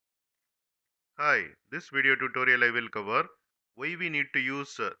Hi, this video tutorial I will cover why we need to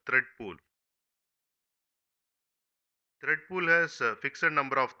use thread pool. Thread pool has a fixed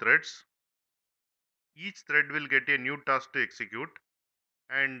number of threads. Each thread will get a new task to execute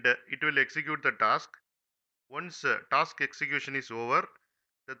and it will execute the task. Once task execution is over,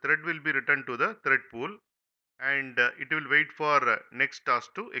 the thread will be returned to the thread pool and it will wait for next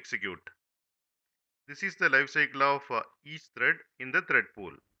task to execute. This is the life cycle of each thread in the thread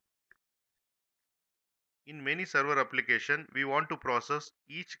pool. In many server application, we want to process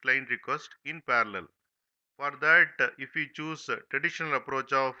each client request in parallel. For that, if we choose traditional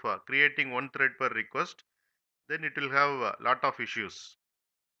approach of creating one thread per request, then it will have a lot of issues.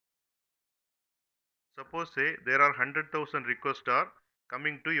 Suppose say there are 100,000 requests are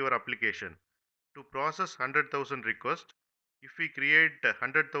coming to your application. To process 100,000 requests, if we create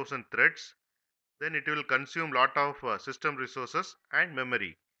 100,000 threads, then it will consume lot of system resources and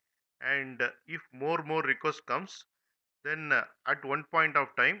memory. And if more requests comes, then at one point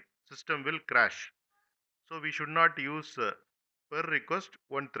of time, system will crash. So we should not use per request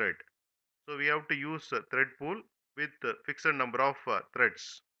one thread. So we have to use thread pool with fixed number of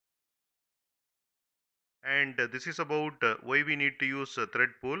threads. And this is about why we need to use thread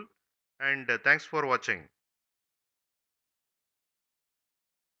pool. And thanks for watching.